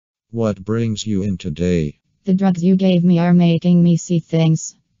What brings you in today? The drugs you gave me are making me see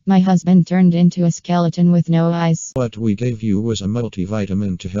things. My husband turned into a skeleton with no eyes. What we gave you was a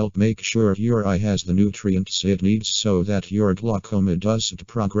multivitamin to help make sure your eye has the nutrients it needs so that your glaucoma doesn't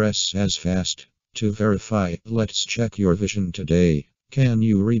progress as fast. To verify, let's check your vision today. Can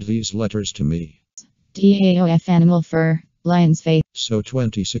you read these letters to me? DAOF animal fur, lion's face. So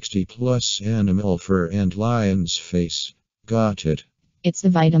 20/60 plus animal fur and lion's face. Got it. It's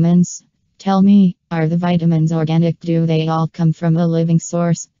the vitamins. Tell me, are the vitamins organic? Do they all come from a living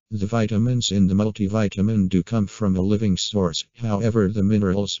source? The vitamins in the multivitamin do come from a living source. However, the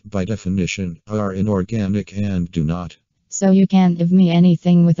minerals, by definition, are inorganic and do not. So you can't give me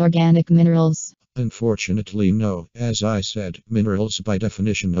anything with organic minerals. Unfortunately, no. As I said, minerals by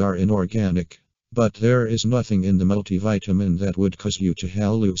definition are inorganic. But there is nothing in the multivitamin that would cause you to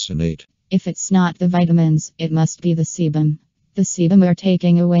hallucinate. If it's not the vitamins, it must be the sebum. The sebum are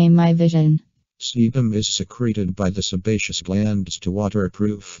taking away my vision. Sebum is secreted by the sebaceous glands to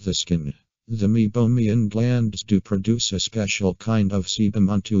waterproof the skin. The meibomian glands do produce a special kind of sebum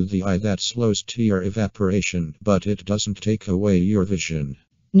onto the eye that slows tear evaporation, but it doesn't take away your vision.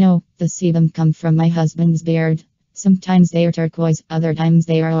 No, the sebum come from my husband's beard. Sometimes they are turquoise, other times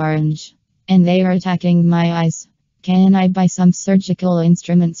they are orange. And they are attacking my eyes. Can I buy some surgical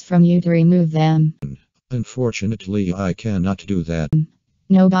instruments from you to remove them? Unfortunately, I cannot do that.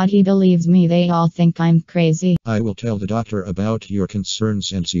 Nobody believes me, they all think I'm crazy. I will tell the doctor about your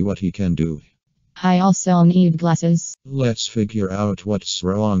concerns and see what he can do. I also need glasses. Let's figure out what's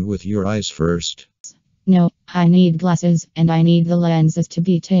wrong with your eyes first. No, I need glasses, and I need the lenses to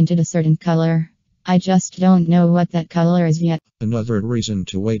be tinted a certain color. I just don't know what that color is yet. Another reason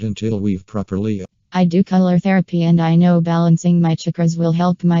to wait until we've properly. I do color therapy and I know balancing my chakras will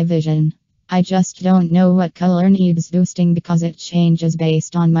help my vision. I just don't know what color needs boosting because it changes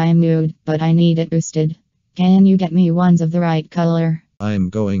based on my mood, but I need it boosted. Can you get me ones of the right color? I'm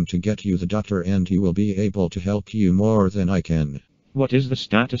going to get you the doctor and he will be able to help you more than I can. What is the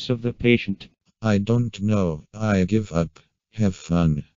status of the patient? I don't know. I give up. Have fun.